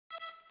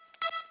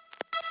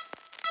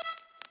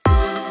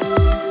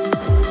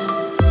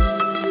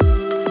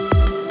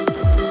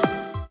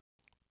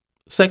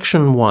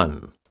Section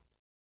 1.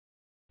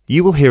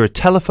 You will hear a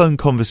telephone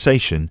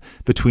conversation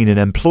between an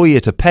employee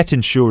at a pet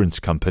insurance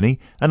company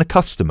and a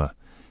customer.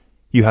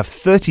 You have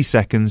 30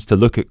 seconds to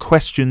look at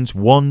questions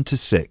 1 to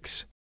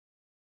 6.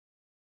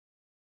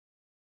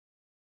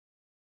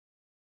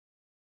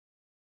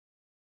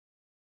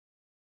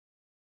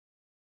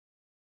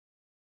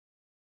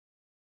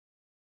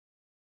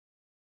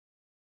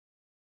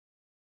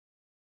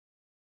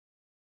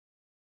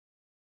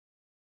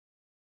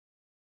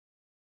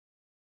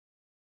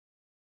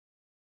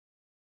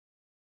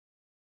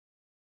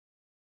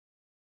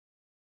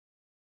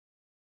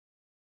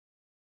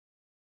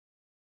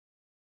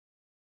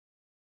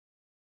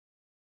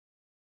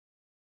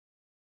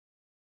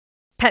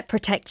 Pet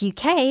Protect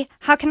UK,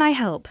 how can I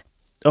help?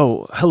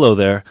 Oh, hello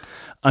there.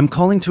 I'm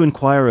calling to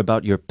inquire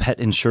about your pet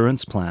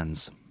insurance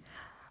plans.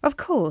 Of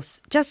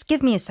course, just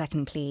give me a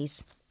second,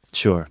 please.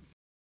 Sure.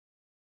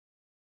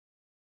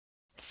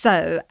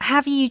 So,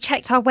 have you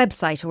checked our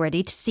website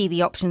already to see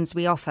the options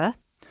we offer?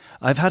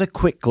 I've had a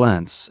quick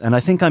glance, and I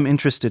think I'm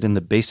interested in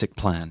the basic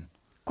plan.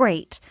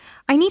 Great.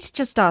 I need to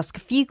just ask a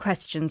few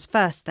questions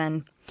first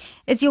then.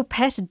 Is your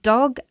pet a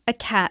dog, a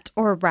cat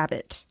or a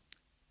rabbit?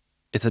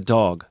 It's a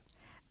dog.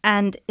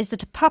 And is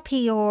it a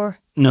puppy or...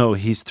 No,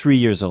 he's 3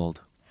 years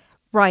old.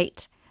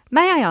 Right.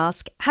 May I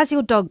ask, has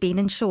your dog been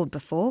insured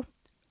before?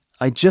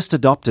 I just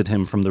adopted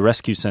him from the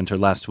rescue centre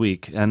last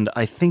week, and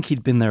I think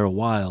he'd been there a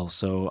while,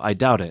 so I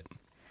doubt it.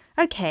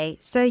 OK,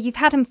 so you've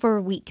had him for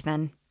a week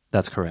then?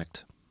 That's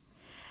correct.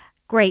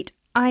 Great.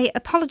 I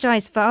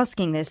apologise for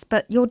asking this,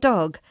 but your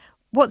dog,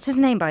 what's his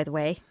name, by the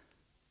way?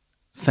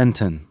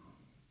 FENTON.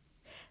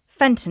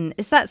 FENTON,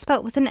 is that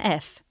spelt with an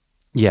F?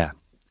 Yeah,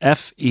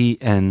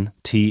 FENTON.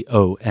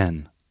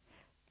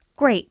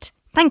 Great.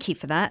 Thank you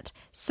for that.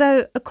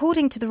 So,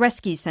 according to the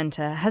rescue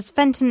centre, has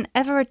Fenton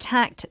ever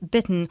attacked,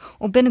 bitten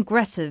or been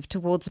aggressive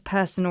towards a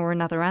person or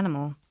another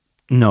animal?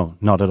 No,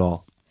 not at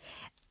all.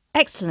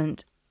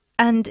 Excellent.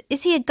 And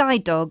is he a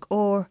guide dog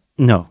or...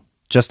 No,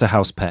 just a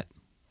house pet.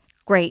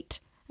 Great.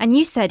 And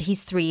you said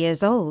he's 3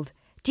 years old.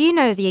 Do you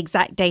know the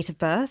exact date of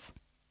birth?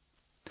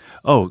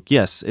 Oh,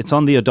 yes, it's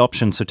on the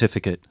adoption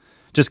certificate.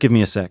 Just give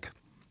me a sec.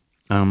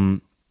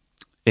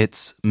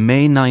 It's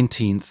May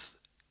 19th,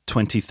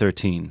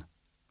 2013.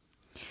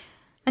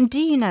 And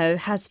do you know,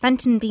 has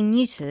Fenton been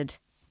neutered?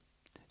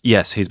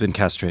 Yes, he's been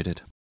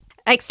castrated.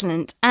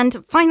 Excellent.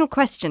 And final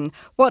question,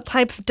 what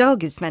type of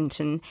dog is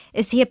Fenton?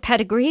 Is he a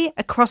pedigree,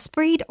 a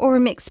crossbreed or a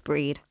mixed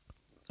breed?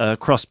 A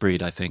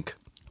crossbreed, I think.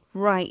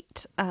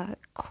 Right,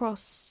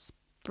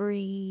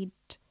 crossbreed...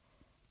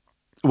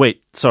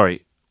 Wait,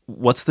 sorry.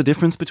 What's the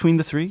difference between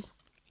the three?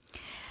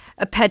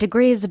 A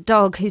pedigree is a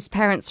dog whose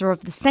parents are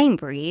of the same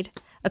breed.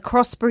 A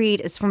crossbreed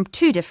is from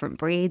 2 different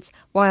breeds,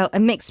 while a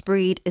mixed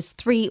breed is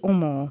 3 or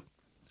more.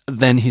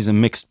 Then he's a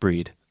mixed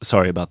breed.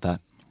 Sorry about that.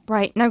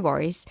 Right, no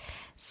worries.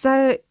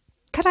 So,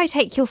 could I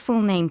take your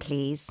full name,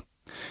 please?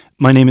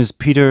 My name is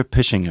Peter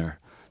Pischinger.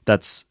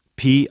 That's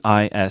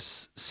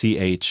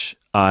Pischinger.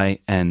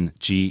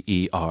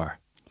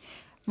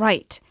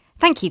 Right,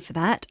 thank you for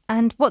that.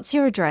 And what's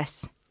your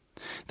address?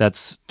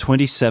 That's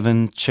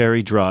 27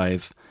 Cherry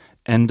Drive,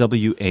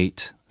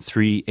 NW8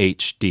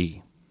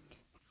 3HD.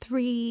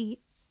 3HD.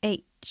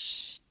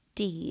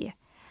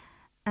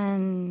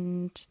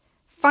 And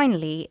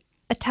finally,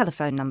 a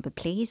telephone number,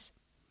 please.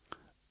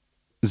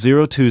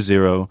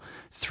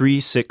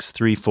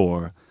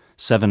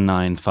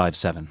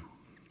 020-3634-7957.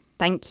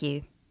 Thank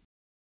you.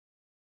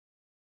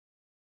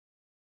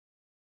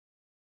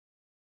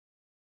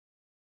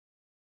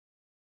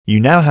 You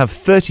now have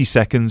 30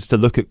 seconds to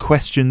look at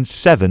questions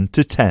 7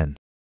 to 10.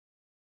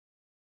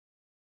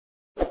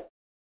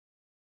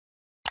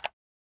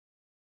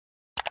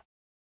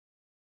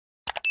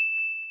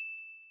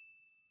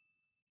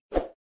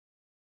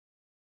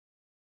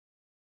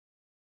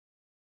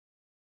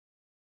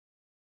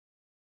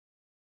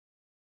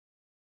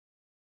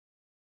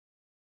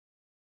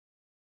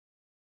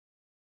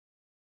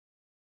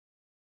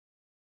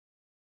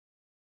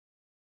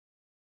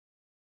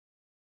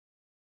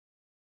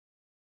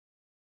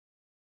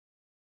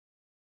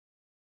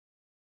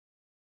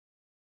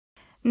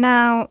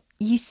 Now,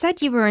 you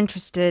said you were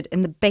interested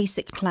in the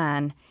basic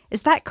plan.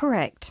 Is that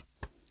correct?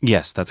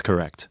 Yes, that's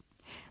correct.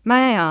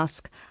 May I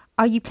ask,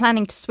 are you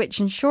planning to switch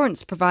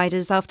insurance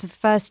providers after the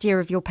first year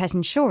of your pet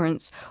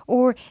insurance,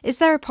 or is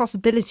there a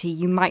possibility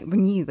you might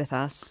renew with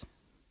us?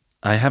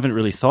 I haven't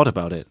really thought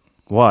about it.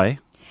 Why?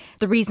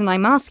 The reason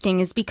I'm asking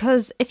is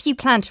because if you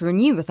plan to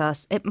renew with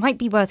us, it might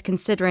be worth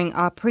considering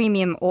our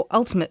premium or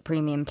ultimate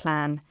premium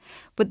plan.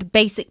 With the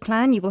basic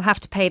plan, you will have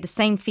to pay the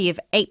same fee of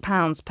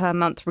 £8 per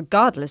month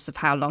regardless of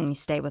how long you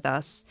stay with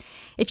us.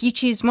 If you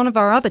choose one of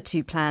our other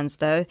 2 plans,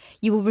 though,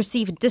 you will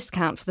receive a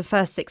discount for the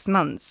first 6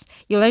 months.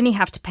 You'll only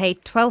have to pay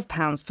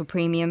 £12 for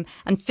premium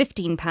and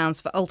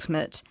 £15 for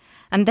ultimate.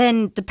 And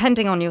then,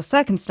 depending on your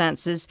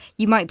circumstances,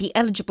 you might be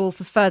eligible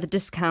for further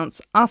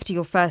discounts after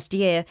your first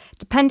year,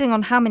 depending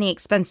on how many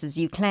expenses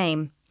you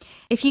claim.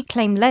 If you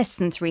claim less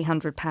than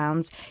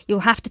 £300, you'll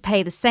have to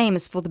pay the same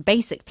as for the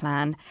basic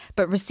plan,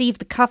 but receive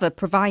the cover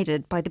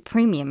provided by the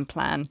premium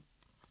plan.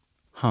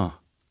 Huh.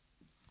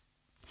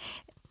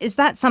 Is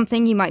that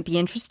something you might be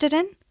interested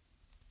in?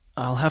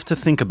 I'll have to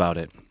think about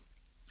it.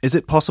 Is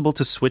it possible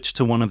to switch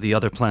to one of the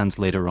other plans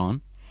later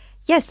on?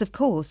 Yes, of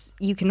course.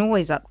 You can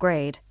always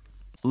upgrade.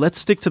 Let's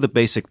stick to the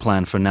basic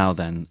plan for now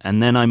then,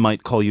 and then I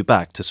might call you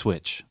back to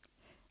switch.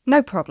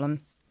 No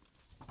problem.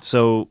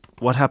 So,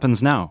 what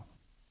happens now?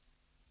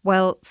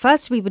 Well,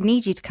 first we would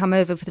need you to come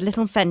over with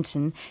little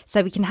Fenton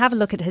so we can have a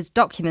look at his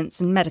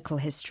documents and medical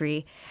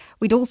history.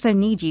 We'd also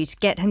need you to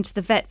get him to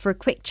the vet for a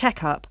quick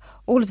checkup.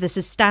 All of this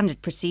is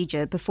standard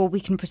procedure before we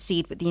can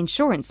proceed with the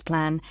insurance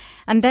plan.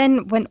 And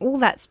then, when all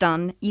that's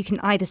done, you can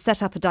either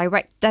set up a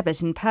direct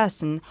debit in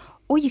person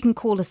or you can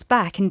call us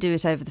back and do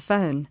it over the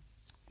phone.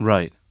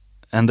 Right.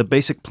 And the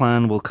basic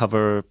plan will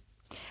cover...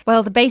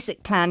 Well, the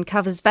basic plan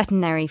covers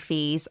veterinary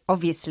fees,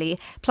 obviously,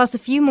 plus a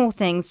few more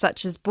things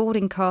such as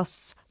boarding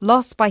costs,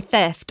 loss by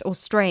theft or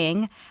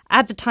straying,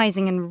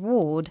 advertising and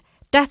reward,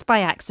 death by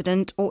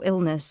accident or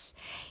illness.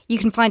 You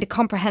can find a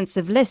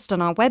comprehensive list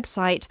on our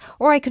website,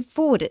 or I could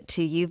forward it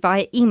to you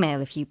via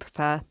email if you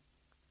prefer.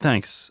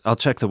 Thanks. I'll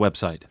check the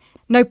website.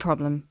 No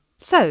problem.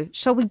 So,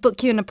 shall we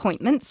book you an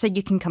appointment so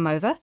you can come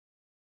over?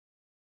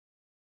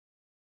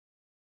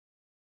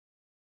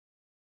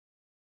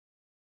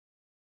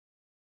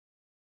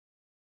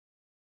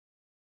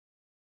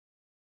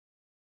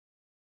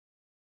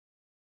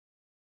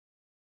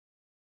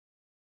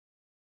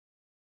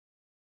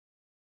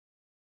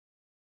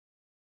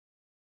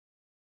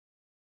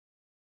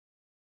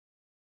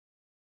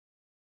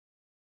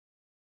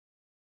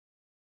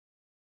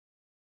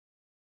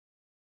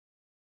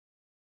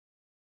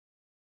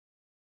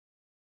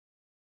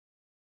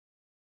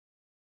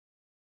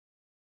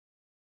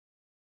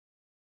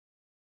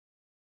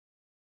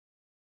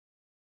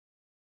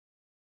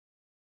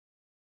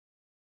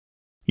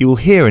 You will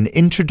hear an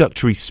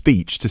introductory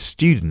speech to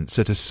students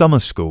at a summer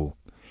school.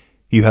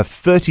 You have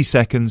 30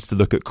 seconds to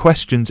look at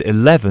questions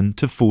 11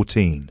 to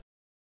 14.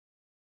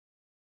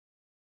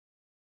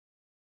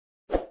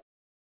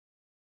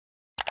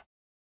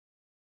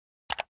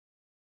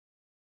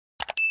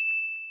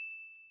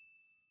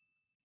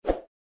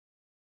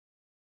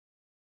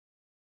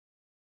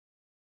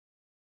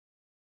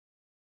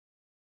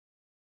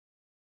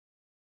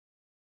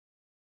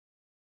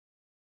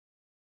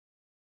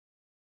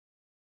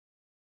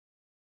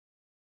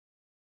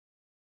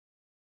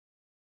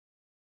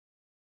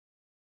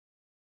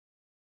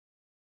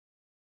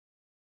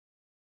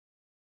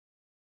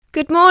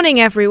 Good morning,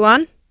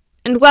 everyone,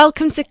 and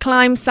welcome to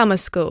Climb Summer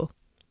School.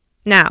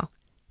 Now,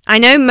 I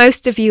know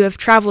most of you have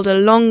travelled a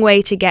long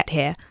way to get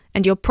here,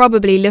 and you're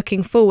probably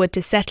looking forward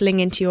to settling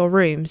into your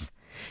rooms.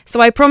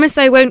 So I promise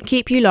I won't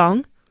keep you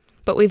long,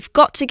 but we've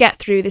got to get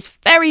through this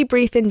very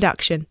brief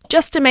induction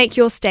just to make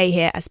your stay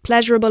here as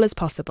pleasurable as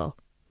possible.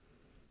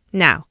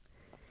 Now,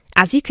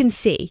 as you can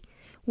see,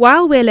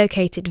 while we're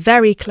located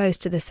very close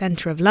to the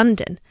centre of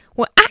London,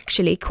 we're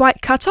actually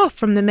quite cut off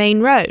from the main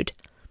road.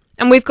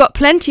 And we've got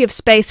plenty of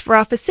space for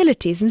our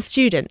facilities and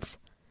students.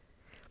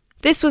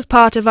 This was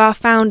part of our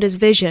founder's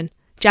vision,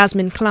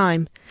 Jasmine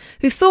Climb,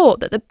 who thought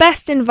that the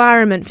best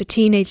environment for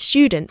teenage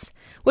students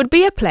would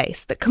be a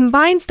place that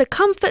combines the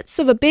comforts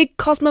of a big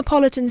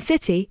cosmopolitan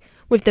city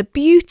with the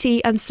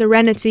beauty and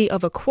serenity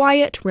of a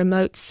quiet,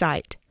 remote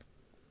site.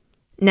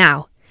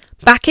 Now,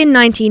 back in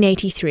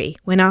 1983,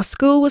 when our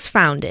school was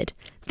founded,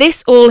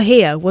 this all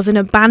here was an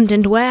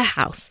abandoned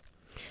warehouse,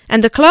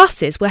 and the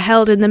classes were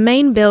held in the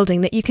main building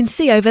that you can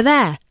see over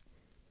there.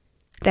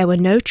 There were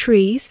no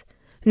trees,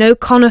 no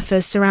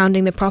conifers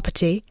surrounding the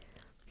property.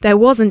 There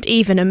wasn't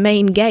even a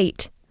main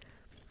gate.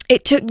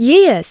 It took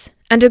years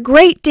and a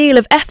great deal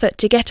of effort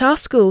to get our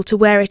school to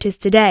where it is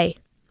today.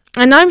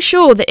 And I'm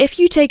sure that if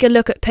you take a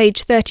look at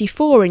page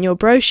 34 in your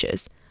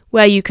brochures,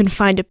 where you can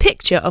find a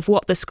picture of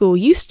what the school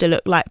used to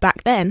look like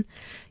back then,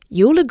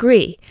 you'll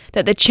agree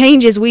that the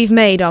changes we've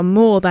made are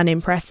more than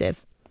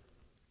impressive.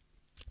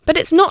 But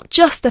it's not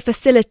just the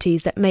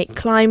facilities that make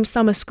Climb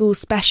Summer School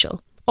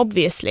special,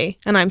 obviously,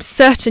 and I'm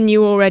certain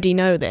you already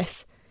know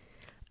this.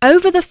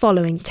 Over the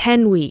following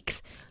 10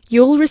 weeks,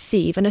 you'll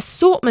receive an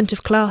assortment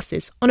of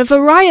classes on a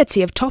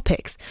variety of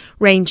topics,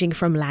 ranging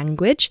from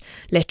language,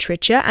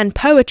 literature and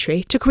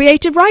poetry to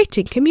creative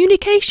writing,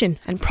 communication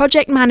and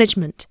project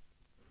management.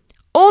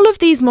 All of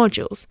these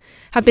modules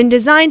have been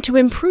designed to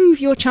improve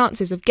your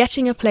chances of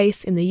getting a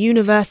place in the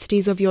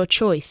universities of your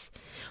choice,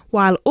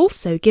 while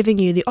also giving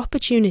you the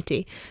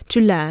opportunity to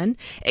learn,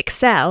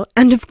 excel,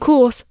 and of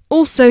course,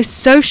 also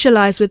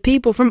socialise with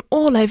people from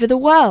all over the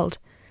world.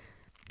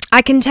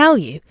 I can tell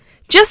you,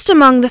 just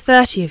among the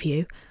 30 of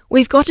you,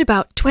 we've got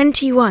about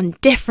 21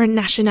 different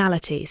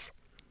nationalities.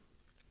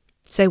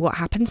 So what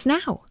happens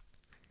now?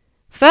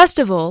 First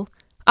of all,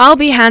 I'll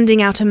be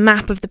handing out a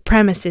map of the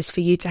premises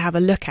for you to have a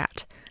look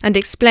at, and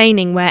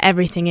explaining where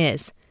everything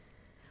is.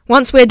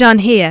 Once we're done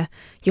here,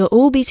 you'll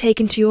all be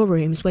taken to your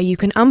rooms where you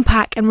can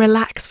unpack and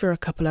relax for a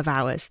couple of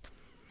hours.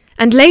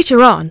 And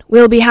later on,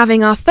 we'll be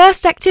having our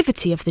first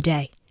activity of the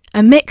day,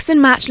 a mix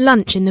and match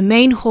lunch in the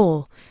main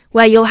hall,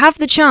 where you'll have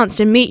the chance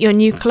to meet your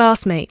new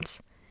classmates.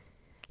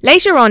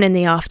 Later on in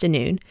the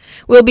afternoon,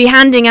 we'll be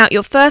handing out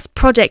your first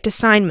project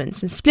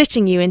assignments and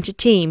splitting you into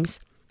teams.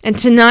 And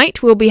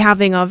tonight we'll be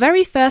having our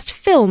very first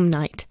film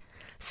night,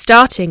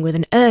 starting with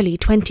an early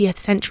 20th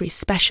century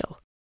special.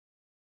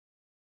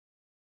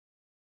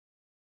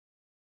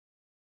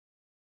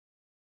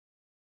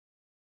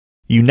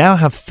 You now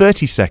have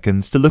 30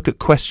 seconds to look at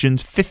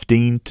questions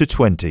 15 to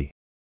 20.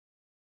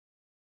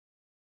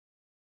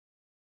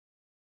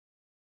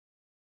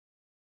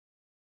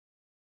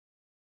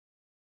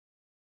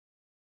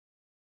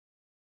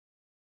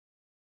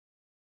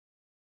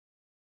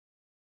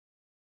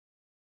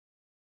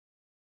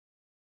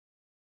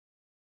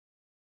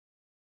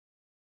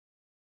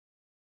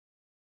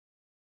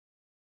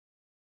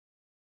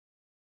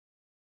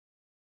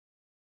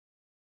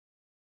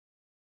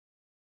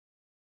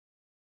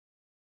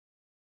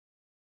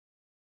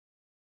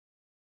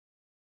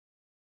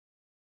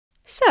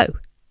 So,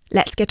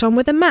 let's get on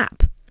with the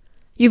map.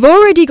 You've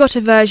already got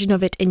a version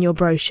of it in your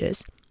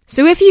brochures,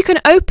 so if you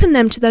can open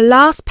them to the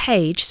last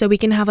page so we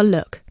can have a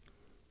look.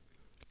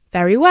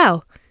 Very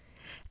well.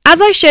 As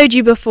I showed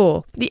you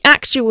before, the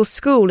actual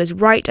school is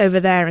right over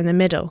there in the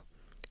middle.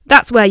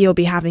 That's where you'll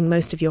be having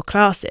most of your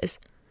classes.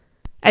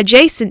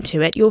 Adjacent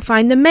to it, you'll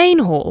find the main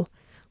hall,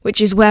 which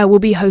is where we'll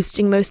be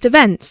hosting most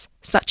events,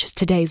 such as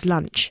today's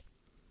lunch.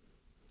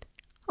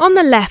 On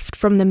the left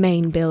from the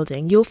main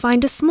building, you'll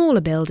find a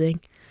smaller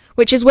building,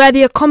 which is where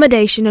the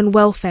accommodation and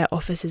welfare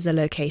offices are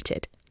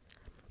located.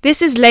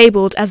 This is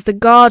labelled as the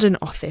garden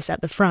office at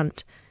the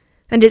front,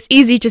 and it's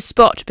easy to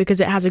spot because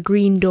it has a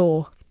green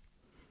door.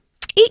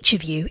 Each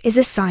of you is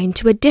assigned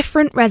to a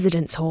different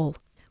residence hall.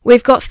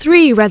 We've got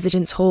 3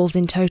 residence halls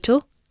in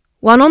total,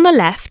 1 on the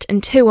left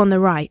and 2 on the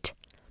right.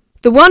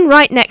 The one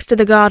right next to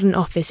the garden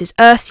office is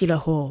Ursula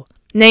Hall,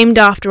 named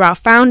after our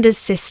founder's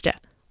sister,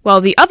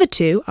 while the other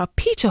 2 are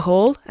Peter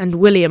Hall and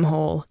William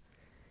Hall.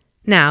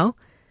 Now,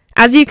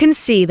 as you can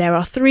see, there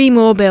are 3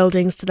 more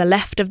buildings to the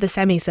left of the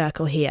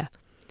semicircle here,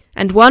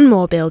 and 1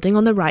 more building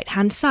on the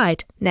right-hand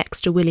side,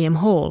 next to William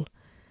Hall.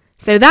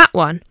 So that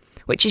one,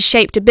 which is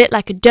shaped a bit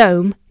like a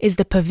dome, is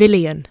the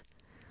pavilion.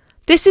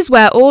 This is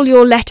where all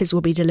your letters will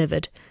be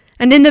delivered,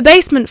 and in the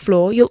basement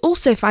floor you'll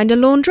also find a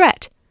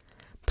laundrette.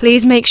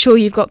 Please make sure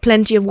you've got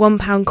plenty of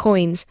 £1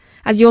 coins,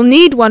 as you'll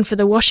need one for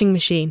the washing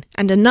machine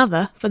and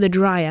another for the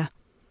dryer.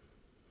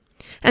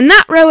 And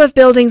that row of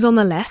buildings on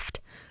the left,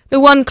 the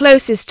one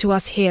closest to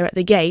us here at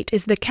the gate,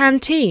 is the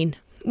canteen,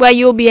 where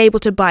you'll be able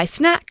to buy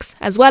snacks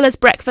as well as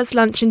breakfast,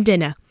 lunch and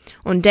dinner,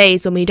 on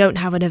days when we don't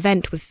have an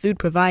event with food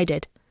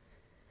provided.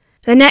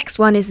 The next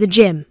one is the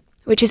gym,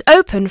 which is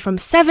open from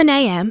 7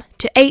 a.m.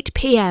 to 8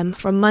 p.m.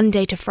 from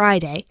Monday to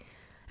Friday,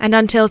 and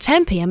until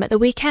 10 p.m. at the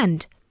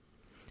weekend.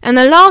 And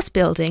the last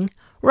building,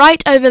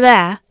 right over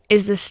there,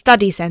 is the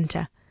study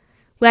centre,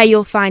 where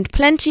you'll find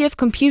plenty of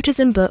computers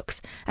and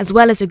books, as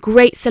well as a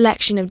great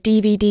selection of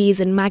DVDs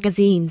and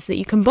magazines that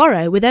you can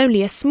borrow with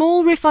only a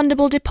small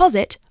refundable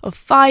deposit of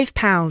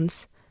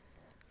 £5.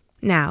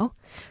 Now,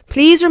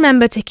 please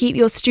remember to keep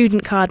your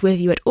student card with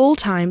you at all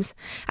times,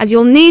 as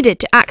you'll need it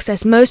to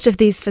access most of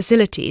these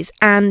facilities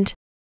and...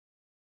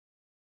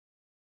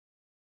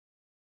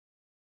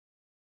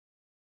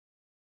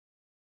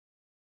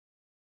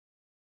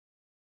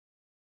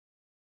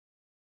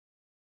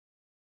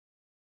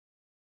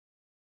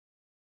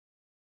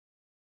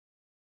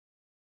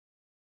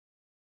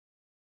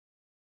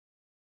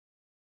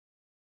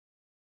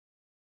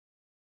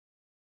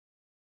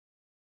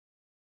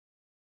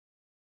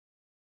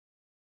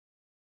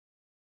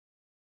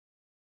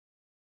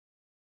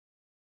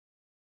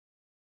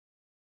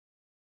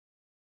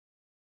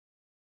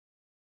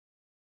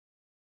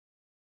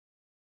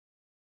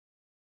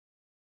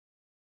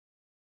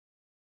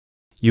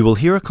 You will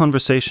hear a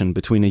conversation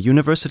between a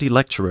university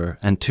lecturer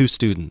and 2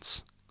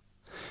 students.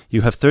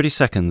 You have 30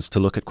 seconds to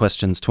look at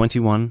questions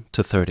 21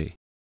 to 30.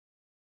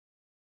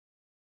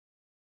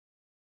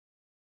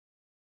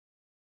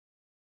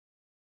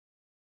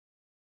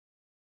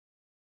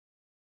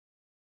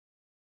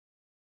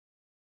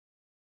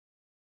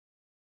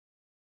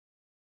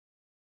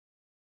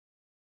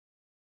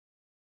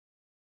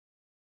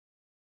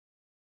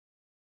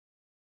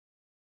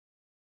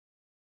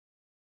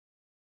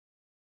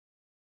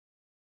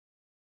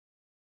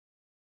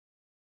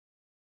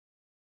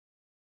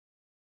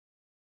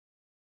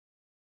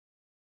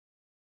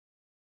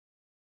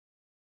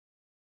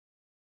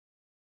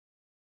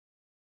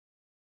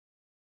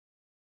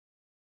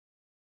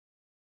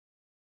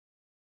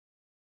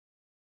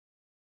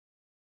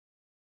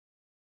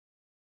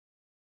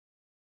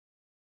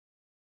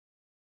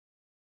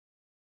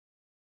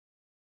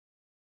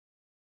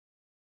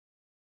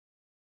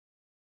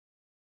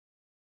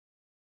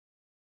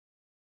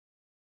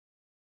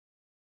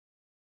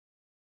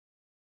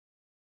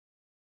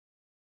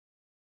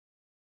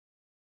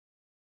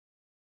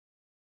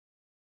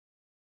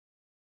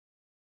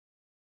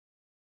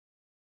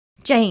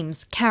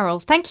 James, Carol,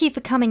 thank you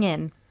for coming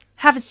in.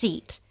 Have a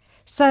seat.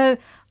 So,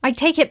 I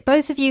take it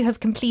both of you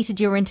have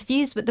completed your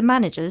interviews with the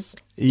managers?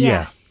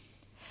 Yeah.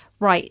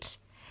 Right.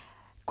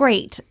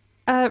 Great.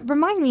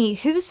 Remind me,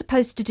 who was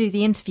supposed to do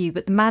the interview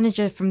with the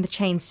manager from the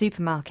chain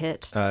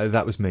supermarket?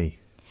 That was me.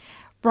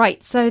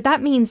 Right, so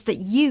that means that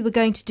you were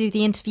going to do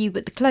the interview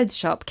with the clothes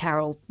shop,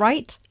 Carol,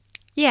 right?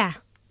 Yeah,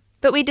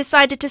 but we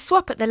decided to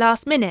swap at the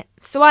last minute,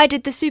 so I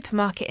did the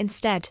supermarket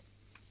instead.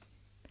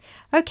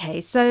 OK,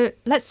 so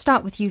let's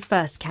start with you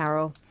first,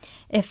 Carol.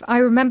 If I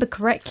remember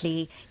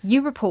correctly,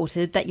 you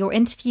reported that your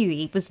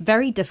interviewee was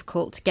very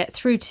difficult to get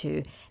through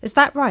to. Is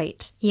that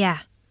right? Yeah,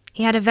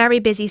 he had a very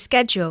busy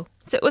schedule,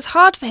 so it was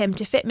hard for him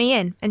to fit me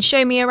in and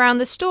show me around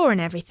the store and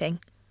everything.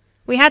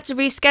 We had to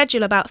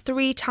reschedule about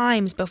 3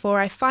 times before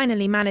I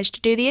finally managed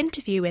to do the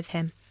interview with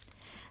him.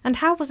 And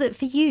how was it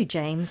for you,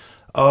 James?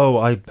 Oh,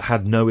 I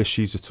had no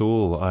issues at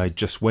all. I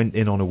just went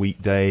in on a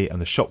weekday and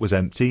the shop was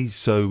empty,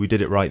 so we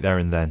did it right there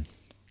and then.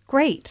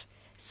 Great.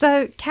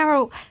 So,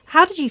 Carol,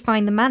 how did you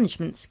find the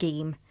management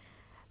scheme?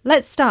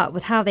 Let's start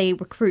with how they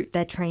recruit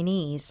their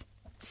trainees.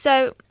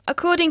 So,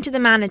 according to the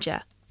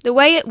manager, the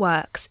way it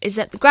works is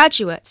that the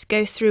graduates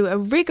go through a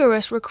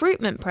rigorous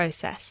recruitment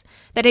process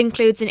that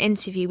includes an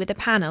interview with a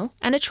panel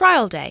and a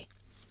trial day.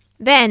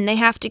 Then they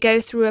have to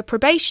go through a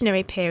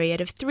probationary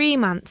period of 3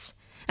 months,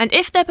 and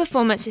if their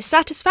performance is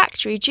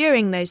satisfactory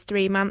during those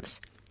 3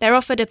 months, they're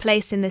offered a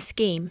place in the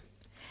scheme.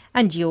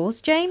 And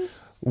yours,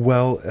 James?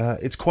 Well,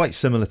 it's quite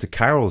similar to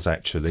Carol's,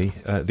 actually.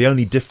 The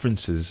only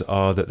differences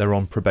are that they're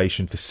on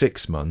probation for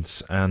 6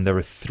 months and there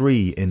are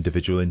 3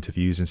 individual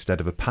interviews instead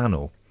of a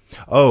panel.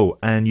 Oh,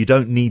 and you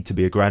don't need to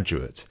be a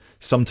graduate.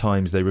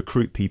 Sometimes they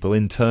recruit people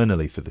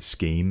internally for the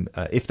scheme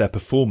if their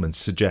performance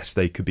suggests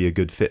they could be a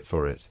good fit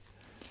for it.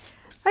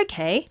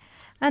 OK,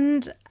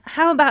 and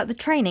how about the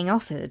training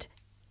offered?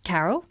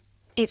 Carol?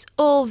 It's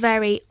all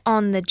very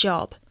on the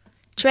job.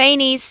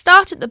 Trainees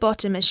start at the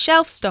bottom as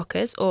shelf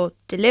stockers or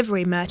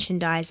delivery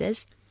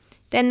merchandisers.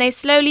 Then they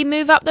slowly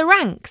move up the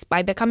ranks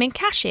by becoming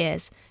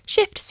cashiers,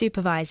 shift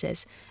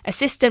supervisors,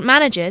 assistant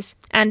managers,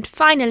 and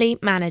finally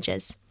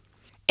managers.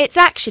 It's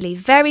actually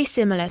very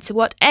similar to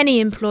what any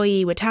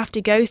employee would have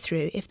to go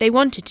through if they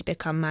wanted to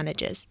become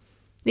managers.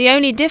 The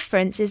only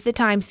difference is the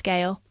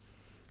timescale.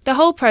 The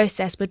whole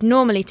process would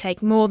normally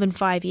take more than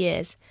 5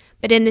 years,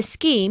 but in the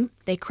scheme,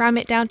 they cram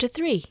it down to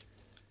 3.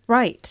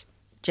 Right.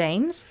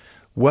 James?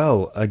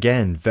 Well,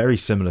 again, very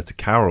similar to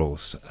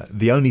Carol's.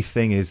 The only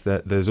thing is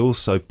that there's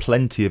also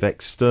plenty of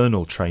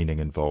external training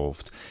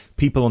involved.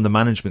 People on the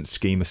management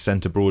scheme are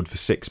sent abroad for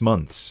 6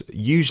 months,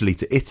 usually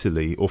to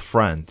Italy or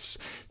France,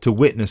 to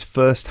witness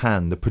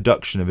firsthand the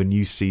production of a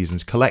new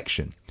season's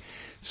collection.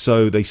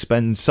 So they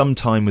spend some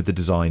time with the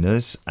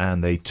designers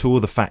and they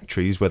tour the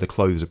factories where the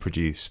clothes are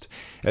produced.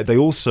 They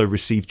also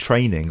receive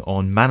training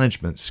on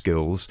management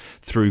skills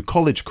through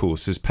college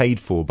courses paid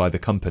for by the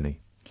company.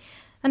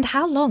 And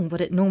how long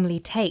would it normally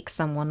take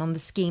someone on the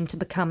scheme to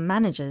become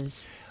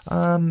managers?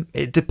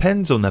 It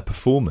depends on their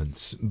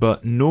performance,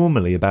 but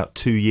normally about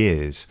 2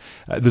 years.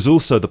 There's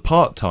also the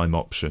part-time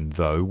option,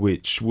 though,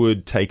 which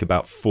would take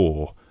about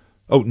 4.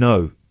 Oh,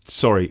 no,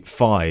 sorry,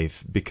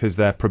 5, because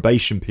their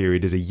probation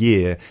period is a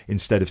year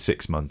instead of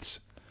 6 months.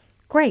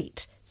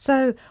 Great.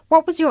 So,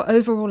 what was your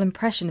overall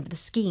impression of the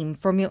scheme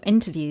from your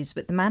interviews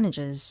with the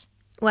managers?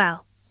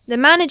 Well, the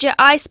manager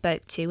I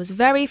spoke to was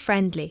very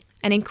friendly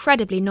and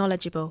incredibly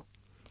knowledgeable.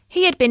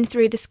 He had been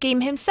through the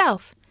scheme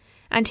himself,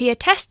 and he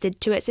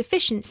attested to its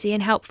efficiency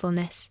and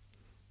helpfulness.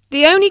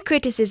 The only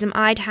criticism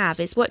I'd have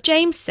is what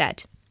James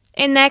said.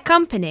 In their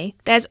company,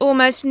 there's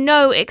almost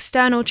no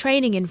external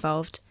training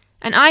involved,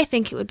 and I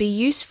think it would be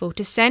useful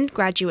to send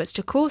graduates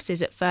to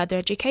courses at further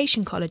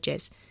education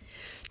colleges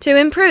to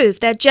improve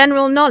their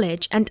general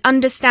knowledge and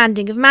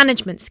understanding of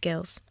management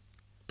skills.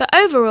 But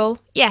overall,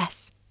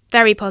 yes,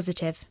 very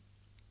positive.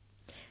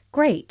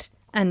 Great.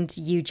 And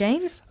you,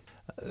 James?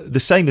 The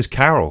same as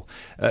Carol.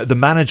 The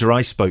manager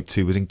I spoke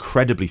to was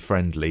incredibly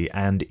friendly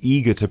and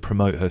eager to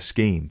promote her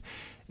scheme.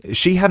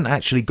 She hadn't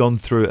actually gone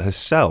through it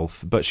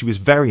herself, but she was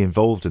very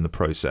involved in the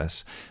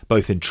process,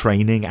 both in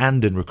training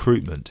and in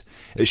recruitment.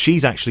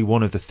 She's actually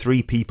one of the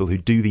 3 people who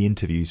do the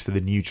interviews for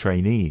the new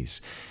trainees.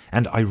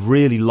 And I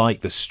really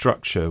like the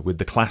structure with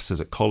the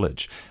classes at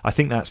college. I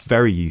think that's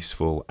very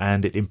useful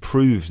and it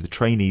improves the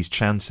trainees'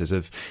 chances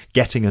of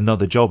getting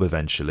another job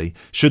eventually,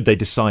 should they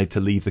decide to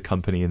leave the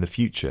company in the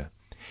future.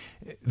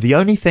 The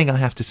only thing I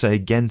have to say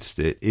against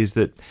it is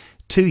that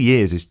 2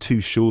 years is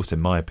too short in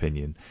my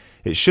opinion.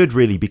 It should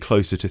really be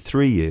closer to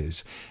 3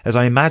 years, as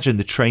I imagine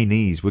the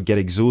trainees would get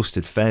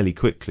exhausted fairly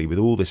quickly with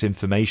all this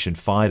information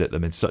fired at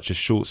them in such a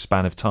short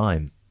span of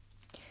time.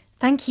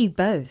 Thank you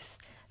both.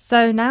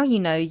 So now you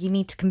know you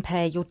need to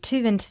compare your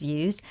 2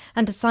 interviews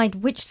and decide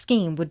which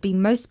scheme would be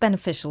most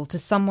beneficial to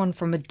someone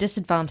from a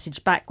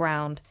disadvantaged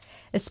background,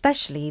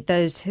 especially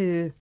those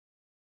who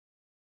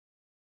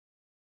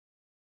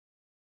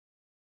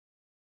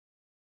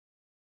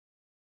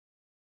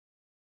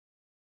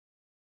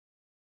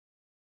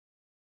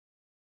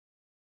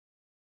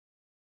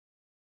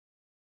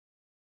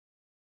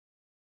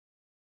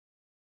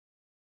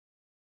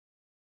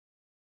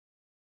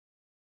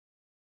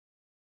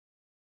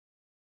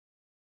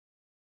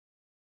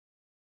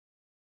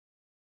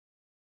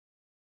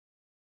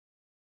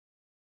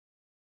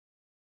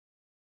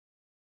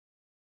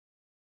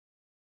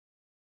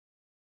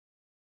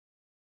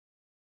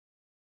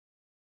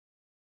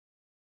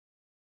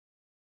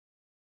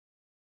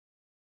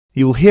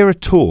You'll hear a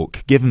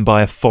talk given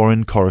by a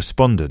foreign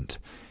correspondent.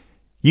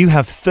 You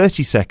have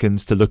 30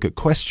 seconds to look at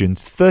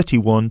questions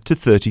 31 to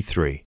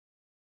 33.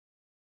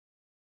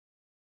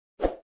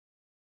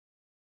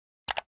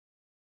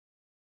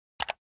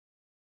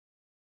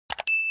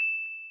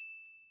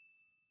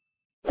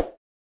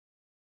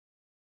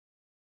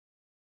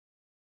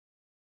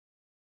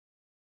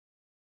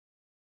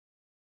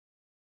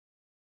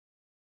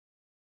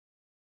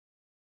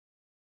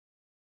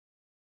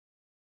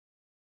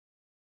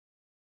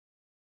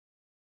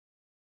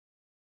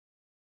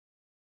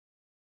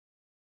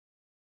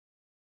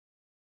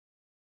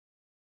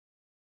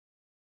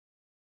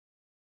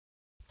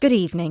 Good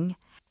evening.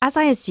 As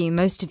I assume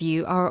most of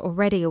you are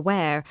already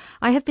aware,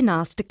 I have been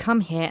asked to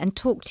come here and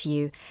talk to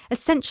you,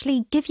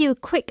 essentially give you a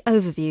quick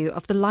overview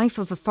of the life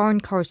of a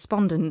foreign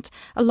correspondent,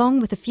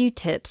 along with a few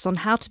tips on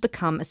how to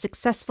become a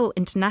successful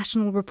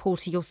international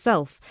reporter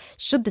yourself,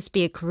 should this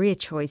be a career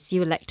choice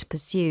you elect to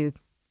pursue.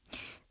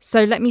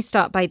 So let me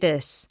start by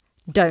this.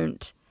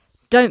 Don't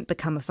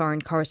become a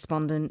foreign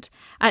correspondent,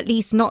 at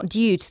least not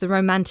due to the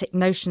romantic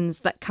notions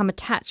that come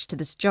attached to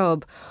this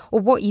job, or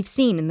what you've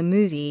seen in the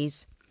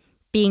movies.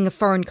 Being a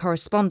foreign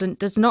correspondent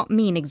does not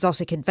mean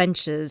exotic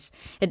adventures.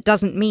 It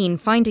doesn't mean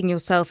finding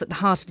yourself at the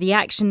heart of the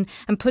action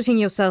and putting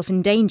yourself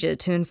in danger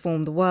to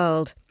inform the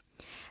world.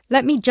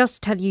 Let me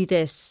just tell you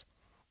this.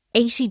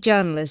 80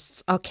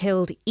 journalists are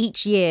killed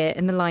each year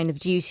in the line of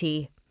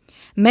duty.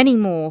 Many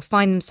more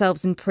find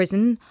themselves in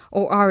prison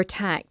or are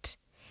attacked.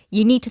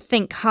 You need to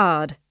think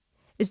hard.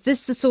 Is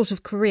this the sort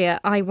of career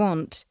I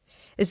want?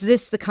 Is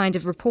this the kind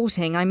of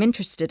reporting I'm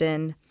interested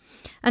in?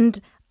 And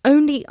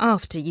only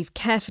after you've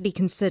carefully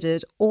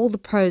considered all the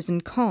pros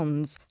and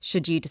cons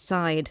should you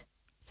decide.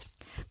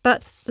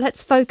 But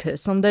let's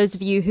focus on those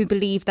of you who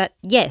believe that,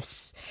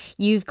 yes,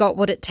 you've got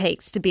what it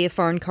takes to be a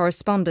foreign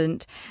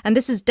correspondent, and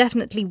this is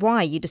definitely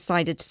why you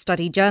decided to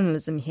study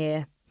journalism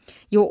here.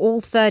 You're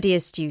all third-year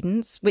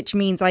students, which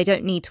means I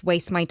don't need to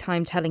waste my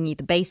time telling you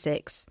the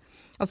basics.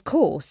 Of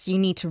course, you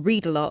need to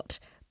read a lot.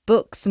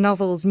 Books,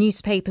 novels,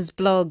 newspapers,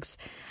 blogs,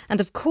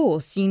 and of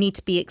course you need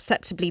to be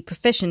acceptably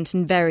proficient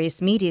in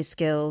various media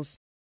skills.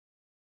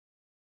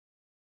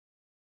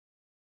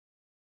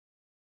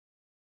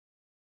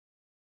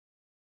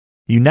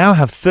 You now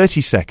have 30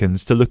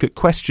 seconds to look at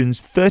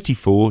questions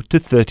 34 to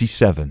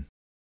 37.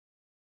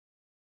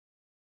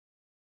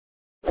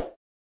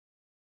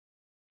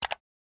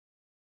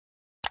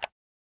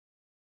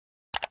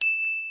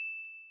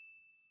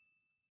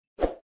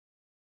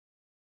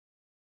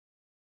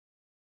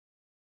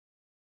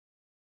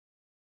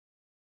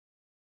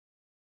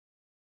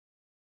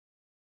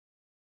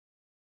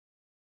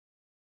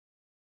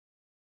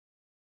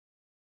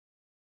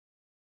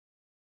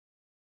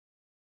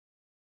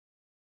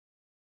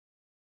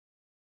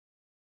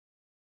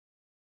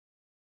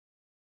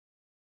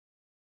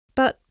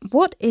 But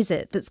what is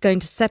it that's going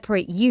to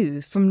separate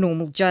you from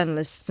normal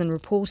journalists and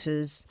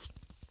reporters?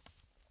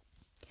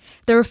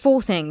 There are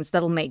 4 things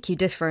that'll make you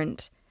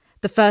different.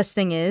 The first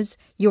thing is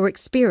your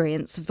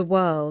experience of the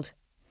world.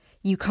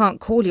 You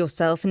can't call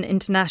yourself an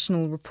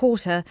international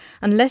reporter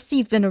unless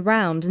you've been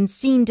around and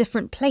seen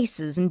different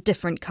places and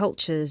different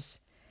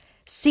cultures.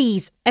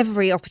 Seize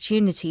every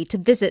opportunity to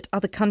visit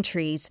other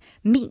countries,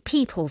 meet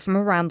people from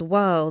around the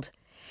world.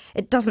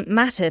 It doesn't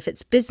matter if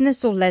it's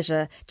business or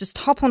leisure, just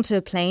hop onto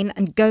a plane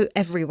and go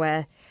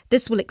everywhere.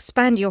 This will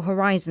expand your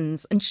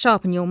horizons and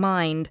sharpen your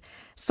mind,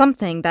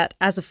 something that,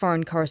 as a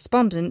foreign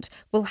correspondent,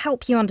 will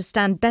help you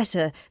understand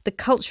better the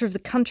culture of the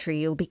country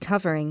you'll be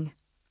covering.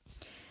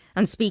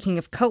 And speaking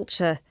of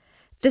culture,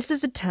 this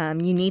is a term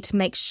you need to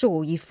make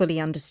sure you fully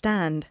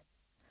understand.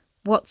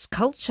 What's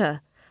culture?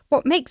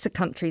 What makes a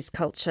country's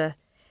culture?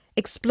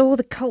 Explore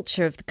the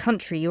culture of the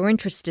country you're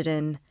interested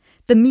in.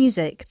 The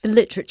music, the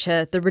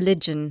literature, the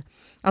religion.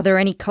 Are there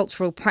any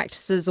cultural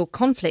practices or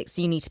conflicts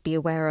you need to be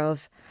aware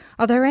of?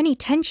 Are there any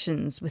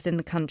tensions within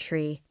the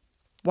country?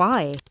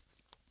 Why?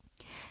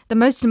 The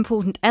most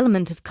important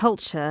element of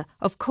culture,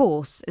 of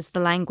course, is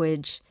the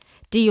language.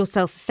 Do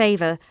yourself a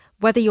favour,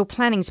 whether you're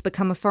planning to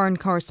become a foreign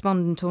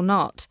correspondent or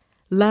not.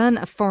 Learn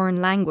a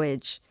foreign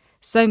language.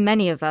 So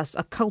many of us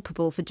are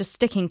culpable for just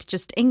sticking to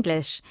just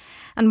English.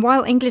 And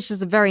while English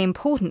is a very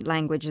important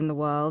language in the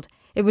world,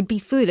 it would be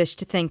foolish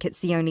to think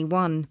it's the only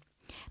one.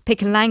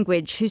 Pick a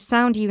language whose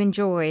sound you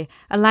enjoy,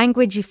 a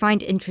language you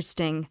find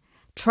interesting.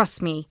 Trust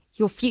me,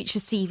 your future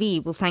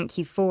CV will thank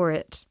you for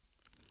it.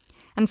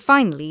 And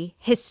finally,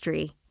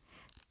 history.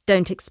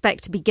 Don't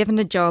expect to be given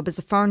a job as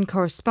a foreign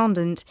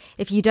correspondent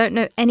if you don't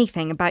know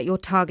anything about your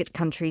target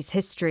country's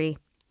history.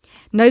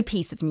 No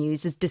piece of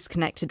news is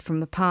disconnected from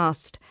the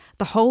past.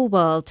 The whole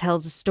world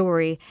tells a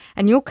story,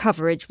 and your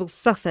coverage will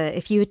suffer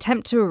if you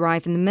attempt to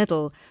arrive in the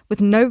middle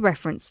with no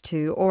reference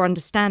to or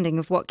understanding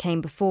of what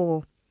came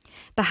before.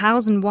 The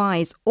hows and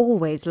whys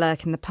always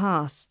lurk in the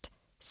past.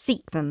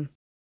 Seek them.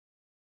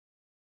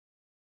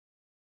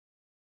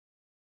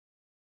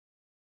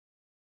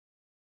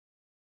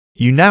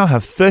 You now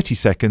have 30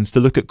 seconds to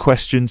look at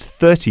questions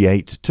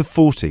 38 to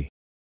 40.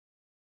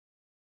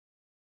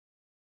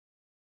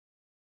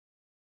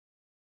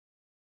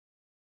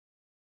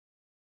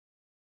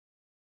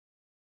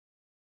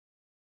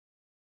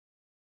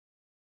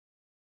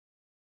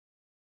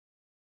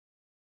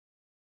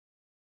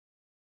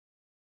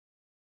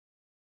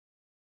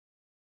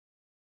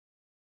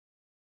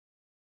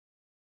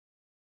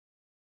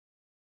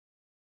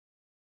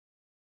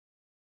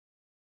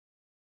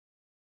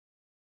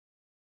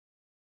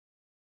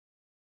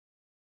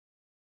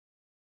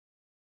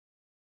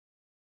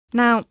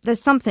 Now,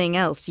 there's something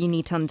else you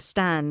need to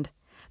understand.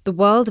 The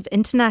world of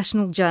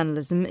international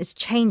journalism is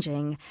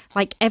changing,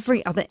 like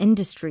every other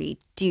industry,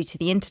 due to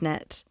the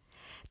internet.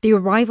 The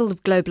arrival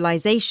of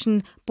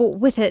globalization brought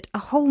with it a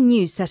whole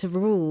new set of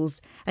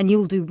rules, and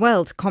you'll do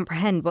well to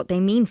comprehend what they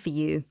mean for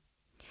you.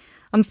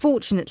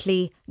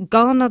 Unfortunately,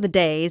 gone are the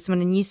days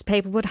when a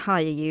newspaper would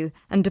hire you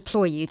and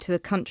deploy you to a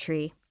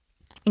country.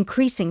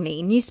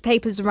 Increasingly,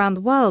 newspapers around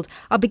the world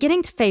are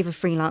beginning to favour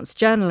freelance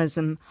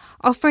journalism,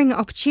 offering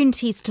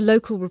opportunities to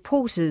local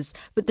reporters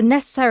with the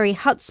necessary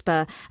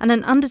chutzpah and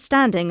an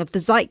understanding of the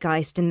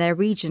zeitgeist in their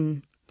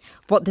region.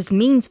 What this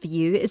means for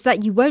you is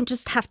that you won't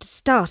just have to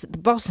start at the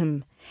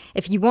bottom.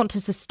 If you want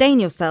to sustain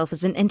yourself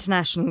as an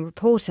international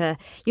reporter,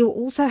 you'll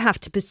also have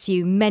to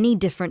pursue many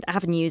different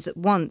avenues at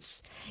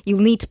once. You'll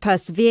need to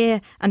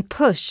persevere and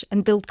push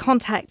and build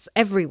contacts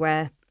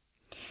everywhere.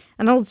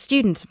 An old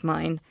student of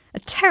mine, a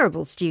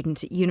terrible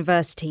student at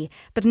university,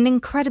 but an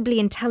incredibly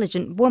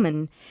intelligent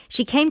woman,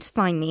 she came to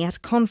find me at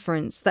a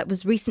conference that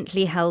was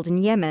recently held in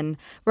Yemen,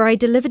 where I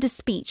delivered a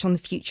speech on the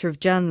future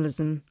of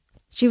journalism.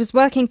 She was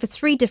working for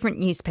 3 different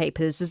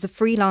newspapers as a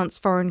freelance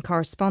foreign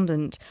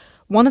correspondent,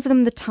 one of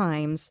them The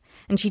Times,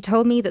 and she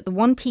told me that the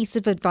one piece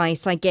of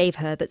advice I gave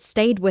her that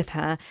stayed with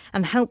her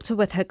and helped her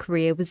with her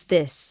career was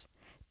this: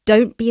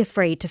 don't be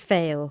afraid to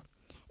fail.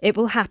 It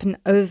will happen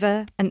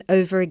over and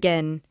over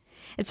again.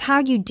 It's how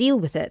you deal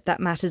with it that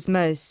matters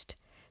most.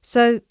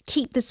 So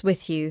keep this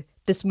with you,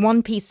 this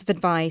one piece of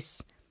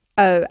advice.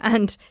 Oh,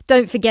 and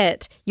don't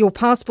forget, your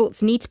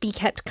passports need to be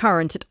kept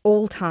current at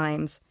all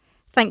times.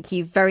 Thank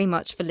you very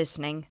much for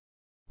listening.